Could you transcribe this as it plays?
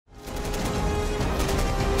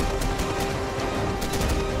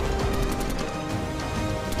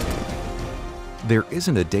There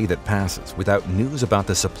isn't a day that passes without news about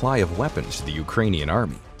the supply of weapons to the Ukrainian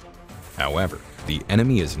army. However, the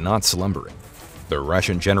enemy is not slumbering. The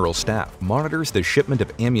Russian General Staff monitors the shipment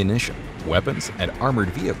of ammunition, weapons, and armored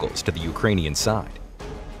vehicles to the Ukrainian side.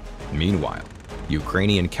 Meanwhile,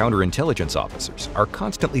 Ukrainian counterintelligence officers are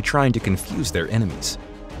constantly trying to confuse their enemies.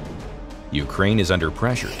 Ukraine is under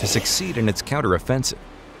pressure to succeed in its counteroffensive,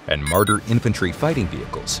 and Marder infantry fighting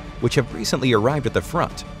vehicles, which have recently arrived at the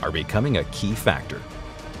front, are becoming a key factor.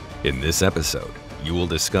 In this episode, you will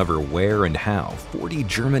discover where and how 40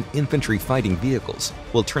 German infantry fighting vehicles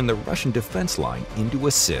will turn the Russian defense line into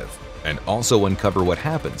a sieve, and also uncover what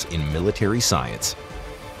happens in military science.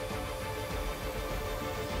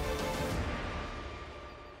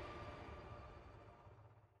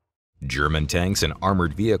 German tanks and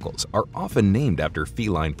armored vehicles are often named after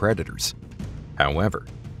feline predators. However,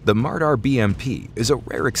 the Marder BMP is a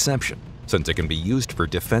rare exception since it can be used for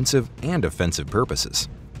defensive and offensive purposes.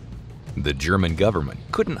 The German government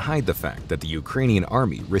couldn't hide the fact that the Ukrainian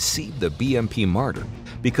army received the BMP Marder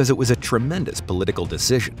because it was a tremendous political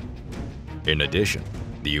decision. In addition,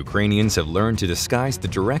 the Ukrainians have learned to disguise the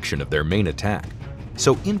direction of their main attack,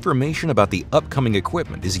 so information about the upcoming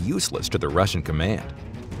equipment is useless to the Russian command.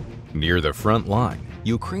 Near the front line,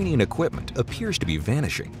 Ukrainian equipment appears to be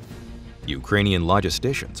vanishing. Ukrainian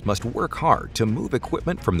logisticians must work hard to move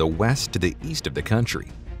equipment from the west to the east of the country.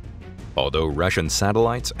 Although Russian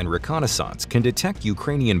satellites and reconnaissance can detect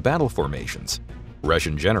Ukrainian battle formations,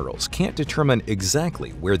 Russian generals can't determine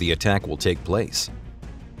exactly where the attack will take place.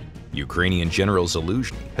 Ukrainian General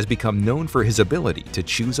Zaluzhny has become known for his ability to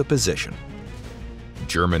choose a position.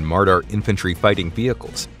 German Marder infantry fighting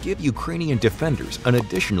vehicles give Ukrainian defenders an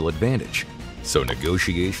additional advantage, so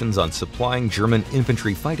negotiations on supplying German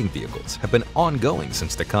infantry fighting vehicles have been ongoing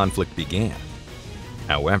since the conflict began.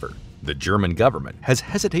 However, the German government has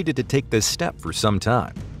hesitated to take this step for some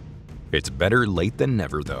time. It's better late than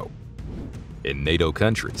never, though. In NATO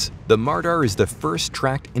countries, the Marder is the first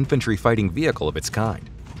tracked infantry fighting vehicle of its kind,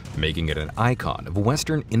 making it an icon of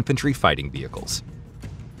Western infantry fighting vehicles.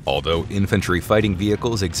 Although infantry fighting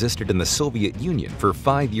vehicles existed in the Soviet Union for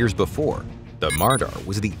 5 years before, the Marder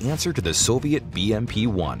was the answer to the Soviet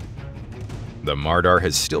BMP-1. The Marder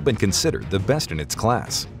has still been considered the best in its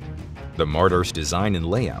class. The Marder's design and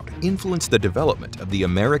layout influenced the development of the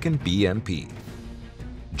American BMP.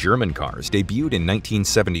 German cars debuted in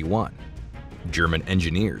 1971. German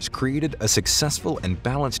engineers created a successful and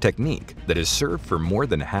balanced technique that has served for more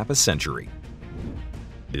than half a century.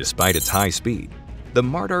 Despite its high speed, the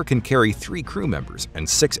Marder can carry 3 crew members and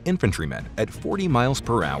 6 infantrymen at 40 miles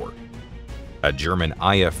per hour. A German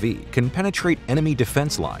IFV can penetrate enemy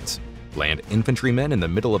defense lines, land infantrymen in the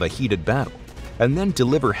middle of a heated battle, and then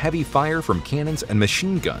deliver heavy fire from cannons and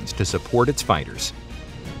machine guns to support its fighters.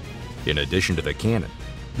 In addition to the cannon,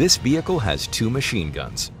 this vehicle has 2 machine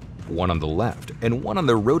guns, one on the left and one on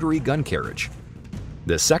the rotary gun carriage.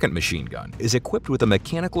 The second machine gun is equipped with a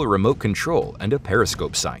mechanical remote control and a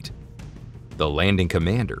periscope sight. The landing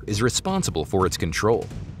commander is responsible for its control.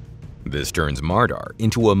 This turns Marder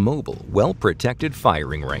into a mobile, well-protected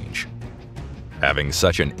firing range. Having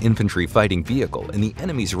such an infantry fighting vehicle in the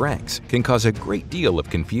enemy's ranks can cause a great deal of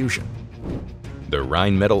confusion. The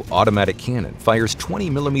Rheinmetall automatic cannon fires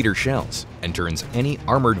 20mm shells and turns any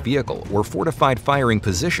armored vehicle or fortified firing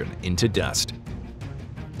position into dust.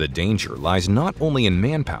 The danger lies not only in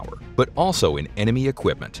manpower, but also in enemy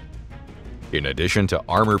equipment. In addition to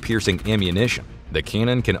armor-piercing ammunition, the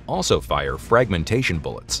cannon can also fire fragmentation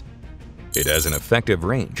bullets. It has an effective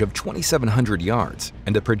range of 2,700 yards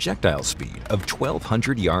and a projectile speed of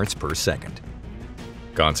 1,200 yards per second.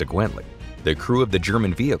 Consequently, the crew of the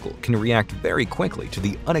German vehicle can react very quickly to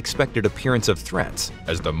the unexpected appearance of threats,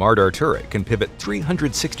 as the Marder turret can pivot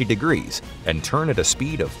 360 degrees and turn at a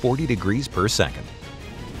speed of 40 degrees per second.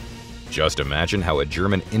 Just imagine how a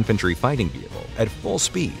German infantry fighting vehicle at full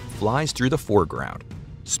speed flies through the foreground,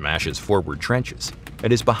 smashes forward trenches,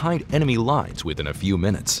 and is behind enemy lines within a few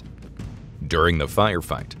minutes. During the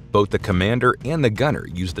firefight, both the commander and the gunner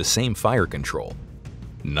use the same fire control.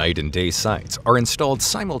 Night and day sights are installed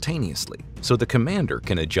simultaneously, so the commander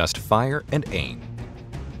can adjust fire and aim.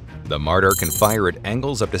 The Marder can fire at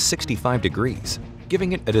angles up to 65 degrees,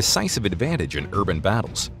 giving it a decisive advantage in urban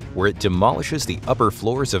battles, where it demolishes the upper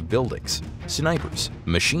floors of buildings, snipers,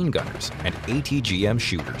 machine gunners, and ATGM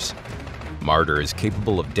shooters. Marder is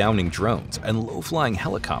capable of downing drones and low-flying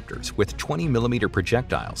helicopters with 20mm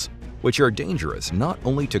projectiles, which are dangerous not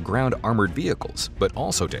only to ground armored vehicles, but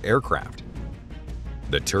also to aircraft.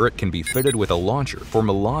 The turret can be fitted with a launcher for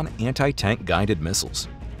Milan anti-tank guided missiles.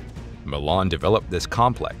 Milan developed this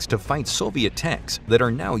complex to fight Soviet tanks that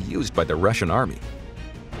are now used by the Russian army.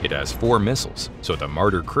 It has 4 missiles, so the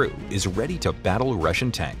Marder crew is ready to battle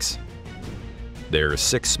Russian tanks. There are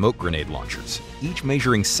 6 smoke grenade launchers, each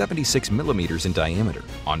measuring 76 millimeters in diameter,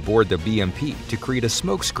 on board the BMP to create a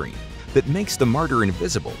smoke screen that makes the Marder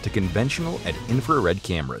invisible to conventional and infrared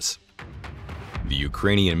cameras. The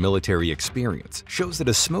Ukrainian military experience shows that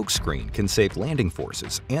a smoke screen can save landing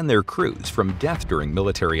forces and their crews from death during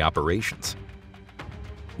military operations.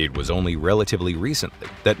 It was only relatively recently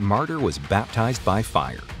that Marder was baptized by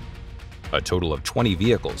fire. A total of 20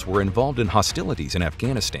 vehicles were involved in hostilities in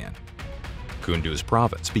Afghanistan. Kunduz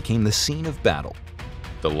province became the scene of battle.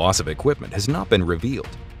 The loss of equipment has not been revealed,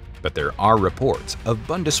 but there are reports of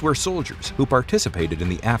Bundeswehr soldiers who participated in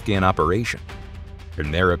the Afghan operation.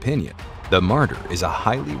 In their opinion, the Marder is a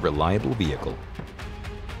highly reliable vehicle.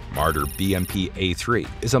 Marder BMP A3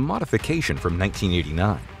 is a modification from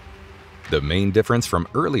 1989. The main difference from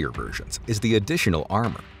earlier versions is the additional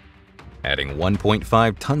armor. Adding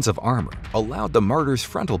 1.5 tons of armor allowed the Marder's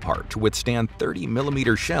frontal part to withstand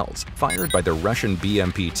 30mm shells fired by the Russian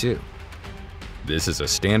BMP-2. This is a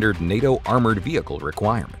standard NATO armored vehicle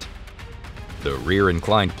requirement. The rear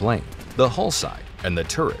inclined plane, the hull side, and the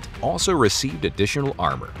turret also received additional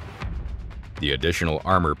armor. The additional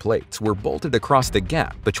armor plates were bolted across the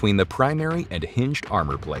gap between the primary and hinged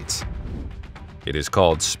armor plates. It is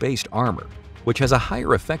called spaced armor, which has a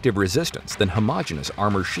higher effective resistance than homogeneous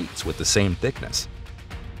armor sheets with the same thickness.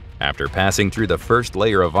 After passing through the first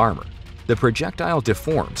layer of armor, the projectile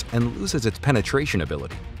deforms and loses its penetration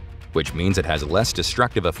ability, which means it has less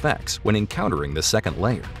destructive effects when encountering the second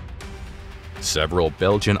layer. Several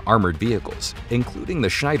Belgian armored vehicles, including the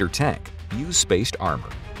Schneider tank, use spaced armor.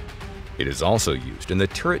 It is also used in the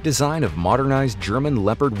turret design of modernized German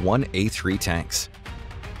Leopard 1A3 tanks.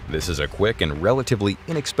 This is a quick and relatively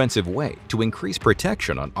inexpensive way to increase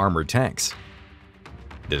protection on armored tanks.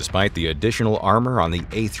 Despite the additional armor on the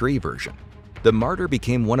A3 version, the Marder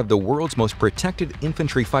became one of the world's most protected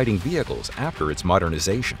infantry fighting vehicles after its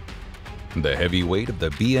modernization. The heavy weight of the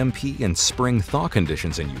BMP and spring thaw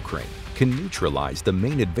conditions in Ukraine can neutralize the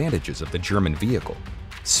main advantages of the German vehicle: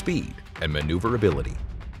 speed and maneuverability.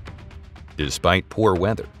 Despite poor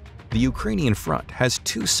weather, the Ukrainian front has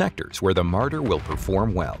 2 sectors where the Marder will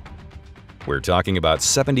perform well. We're talking about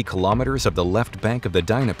 70 kilometers of the left bank of the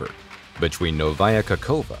Dnieper, between Novaya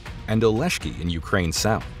Kakhovka and Oleshki in Ukraine's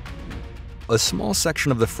south. A small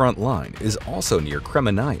section of the front line is also near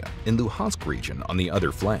Kremenaya in Luhansk region on the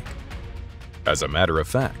other flank. As a matter of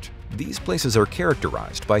fact, these places are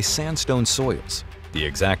characterized by sandstone soils, the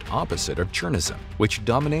exact opposite of Chernozem, which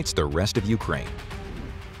dominates the rest of Ukraine.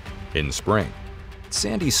 In spring,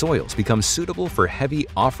 sandy soils become suitable for heavy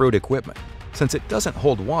off-road equipment since it doesn't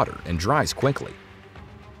hold water and dries quickly.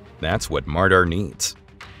 That's what Marder needs.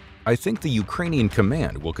 I think the Ukrainian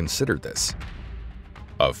command will consider this.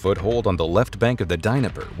 A foothold on the left bank of the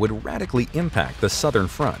Dnieper would radically impact the southern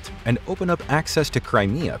front and open up access to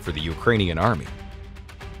Crimea for the Ukrainian army.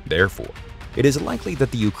 Therefore, it is likely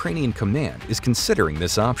that the Ukrainian command is considering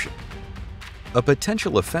this option. A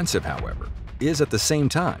potential offensive, however, is at the same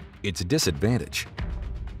time its disadvantage.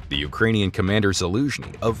 The Ukrainian commander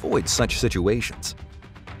Zaluzhny avoids such situations.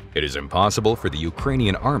 It is impossible for the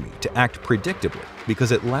Ukrainian army to act predictably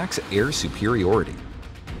because it lacks air superiority.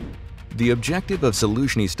 The objective of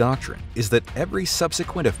Zaluzhny's doctrine is that every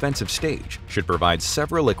subsequent offensive stage should provide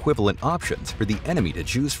several equivalent options for the enemy to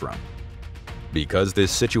choose from. Because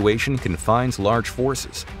this situation confines large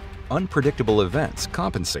forces, unpredictable events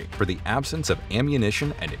compensate for the absence of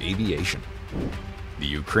ammunition and aviation. The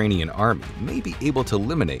Ukrainian army may be able to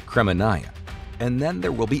eliminate Kremenaya, and then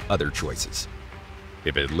there will be other choices.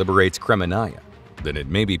 If it liberates Kremenaya, then it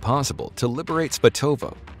may be possible to liberate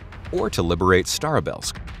Spatovo, or to liberate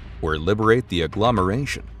Starobelsk, or liberate the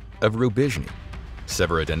agglomeration of Rubizhny,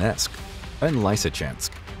 Severodonetsk, and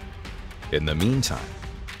Lysychansk. In the meantime,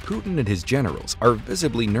 Putin and his generals are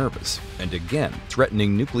visibly nervous and again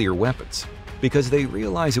threatening nuclear weapons because they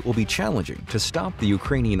realize it will be challenging to stop the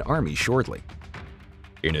Ukrainian army shortly.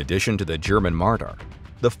 In addition to the German Marder,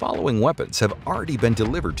 the following weapons have already been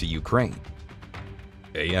delivered to Ukraine: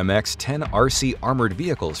 AMX-10 RC armored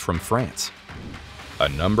vehicles from France, a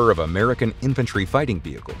number of American infantry fighting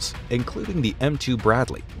vehicles, including the M2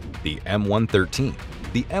 Bradley, the M113,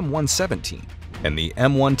 the M117, and the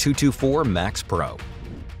M1224 Max Pro,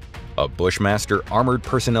 a Bushmaster armored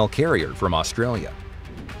personnel carrier from Australia,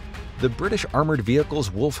 the British armored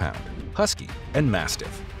vehicles Wolfhound, Husky, and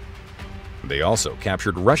Mastiff. They also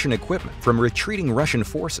captured Russian equipment from retreating Russian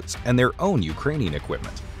forces and their own Ukrainian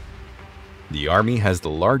equipment. The Army has the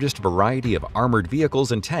largest variety of armored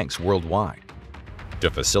vehicles and tanks worldwide.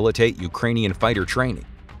 To facilitate Ukrainian fighter training,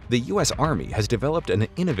 the U.S. Army has developed an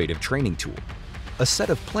innovative training tool, a set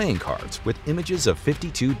of playing cards with images of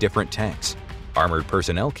 52 different tanks, armored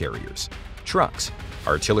personnel carriers, trucks,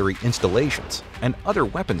 artillery installations, and other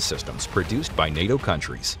weapon systems produced by NATO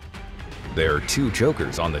countries. There are 2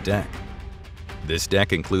 jokers on the deck. This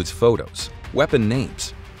deck includes photos, weapon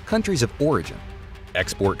names, countries of origin,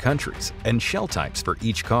 export countries, and shell types for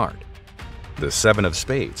each card. The 7 of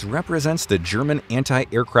spades represents the German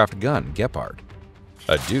anti-aircraft gun Gepard.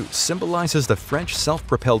 A deuce symbolizes the French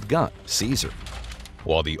self-propelled gun Caesar,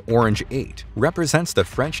 while the orange 8 represents the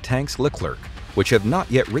French tanks Leclerc, which have not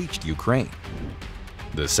yet reached Ukraine.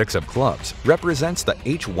 The 6 of clubs represents the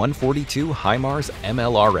H-142 HIMARS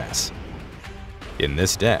MLRS. In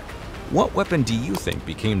this deck, what weapon do you think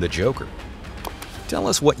became the joker? Tell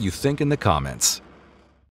us what you think in the comments.